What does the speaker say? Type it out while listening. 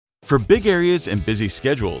For big areas and busy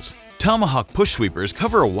schedules, Tomahawk Push Sweepers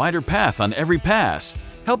cover a wider path on every pass,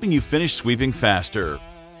 helping you finish sweeping faster.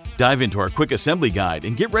 Dive into our quick assembly guide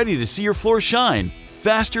and get ready to see your floor shine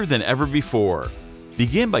faster than ever before.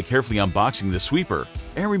 Begin by carefully unboxing the sweeper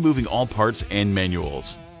and removing all parts and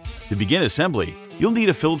manuals. To begin assembly, you'll need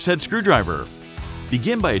a Phillips head screwdriver.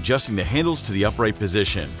 Begin by adjusting the handles to the upright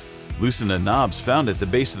position. Loosen the knobs found at the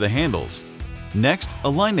base of the handles. Next,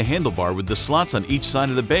 align the handlebar with the slots on each side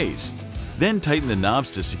of the base. Then tighten the knobs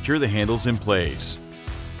to secure the handles in place.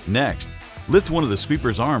 Next, lift one of the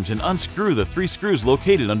sweeper's arms and unscrew the 3 screws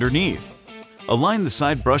located underneath. Align the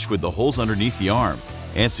side brush with the holes underneath the arm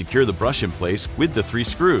and secure the brush in place with the 3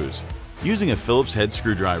 screws using a Phillips head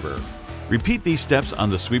screwdriver. Repeat these steps on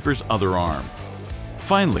the sweeper's other arm.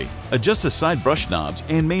 Finally, adjust the side brush knobs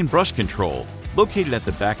and main brush control located at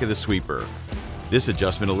the back of the sweeper. This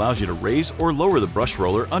adjustment allows you to raise or lower the brush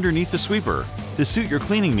roller underneath the sweeper to suit your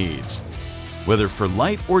cleaning needs, whether for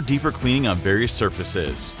light or deeper cleaning on various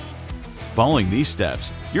surfaces. Following these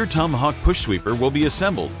steps, your Tomahawk Push Sweeper will be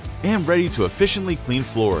assembled and ready to efficiently clean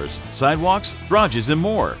floors, sidewalks, garages, and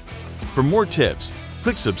more. For more tips,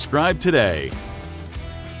 click subscribe today.